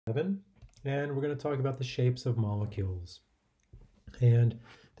And we're going to talk about the shapes of molecules. And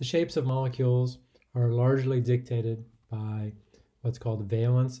the shapes of molecules are largely dictated by what's called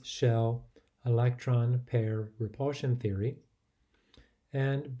valence shell electron pair repulsion theory.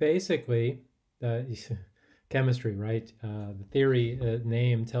 And basically, chemistry, right? The theory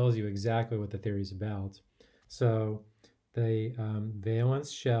name tells you exactly what the theory is about. So the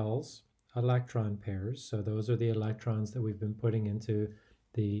valence shells electron pairs, so those are the electrons that we've been putting into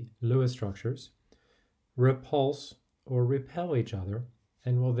the Lewis structures, repulse or repel each other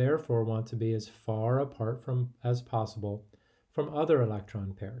and will therefore want to be as far apart as possible from other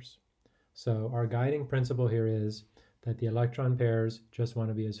electron pairs. So our guiding principle here is that the electron pairs just want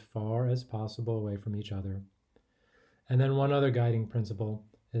to be as far as possible away from each other. And then one other guiding principle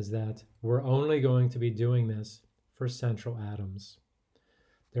is that we're only going to be doing this for central atoms.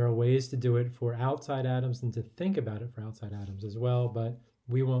 There are ways to do it for outside atoms and to think about it for outside atoms as well, but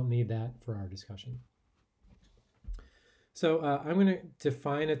we won't need that for our discussion. So I'm going to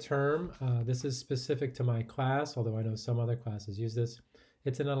define a term. This is specific to my class, although I know some other classes use this.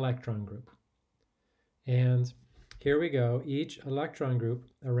 It's an electron group. And here we go. Each electron group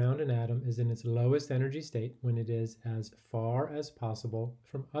around an atom is in its lowest energy state when it is as far as possible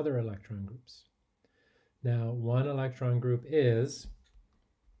from other electron groups. Now, one electron group is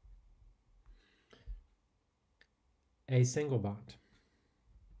a single bond.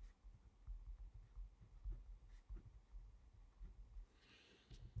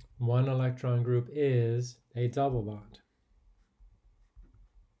 One electron group is a double bond.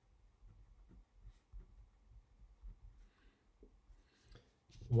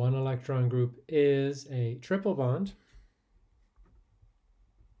 One electron group is a triple bond.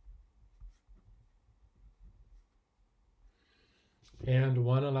 And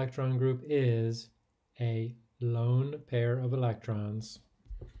one electron group is a lone pair of electrons.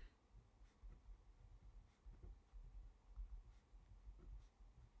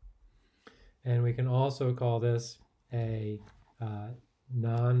 And we can also call this a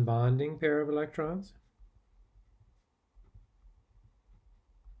non-bonding pair of electrons.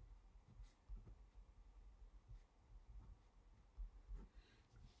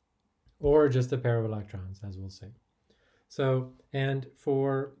 Or just a pair of electrons, as we'll see. So, and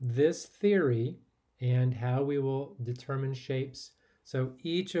for this theory and how we will determine shapes, so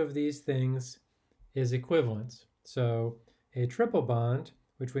each of these things is equivalent. So a triple bond,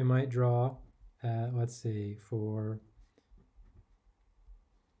 which we might draw, let's see, for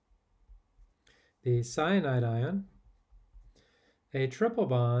the cyanide ion, a triple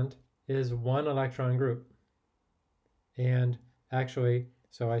bond is one electron group. And actually,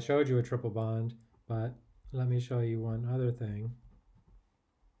 so I showed you a triple bond, but let me show you one other thing.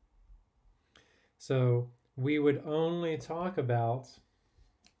 So we would only talk about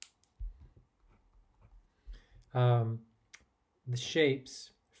the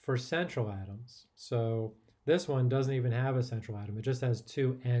shapes for central atoms. So this one doesn't even have a central atom. It just has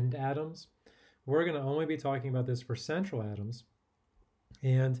two end atoms. We're going to only be talking about this for central atoms.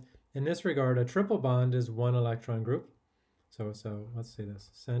 And in this regard, a triple bond is one electron group. So let's see this,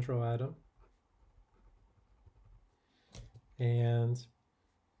 central atom. And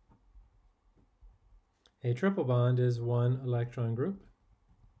a triple bond is one electron group.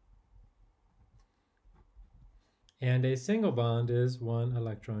 And a single bond is one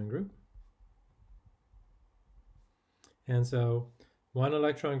electron group. And so one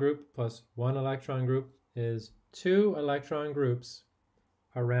electron group plus one electron group is two electron groups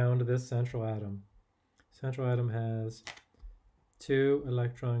around this central atom. Central atom has two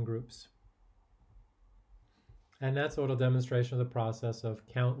electron groups. And that's a little demonstration of the process of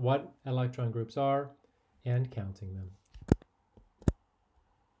what electron groups are and counting them.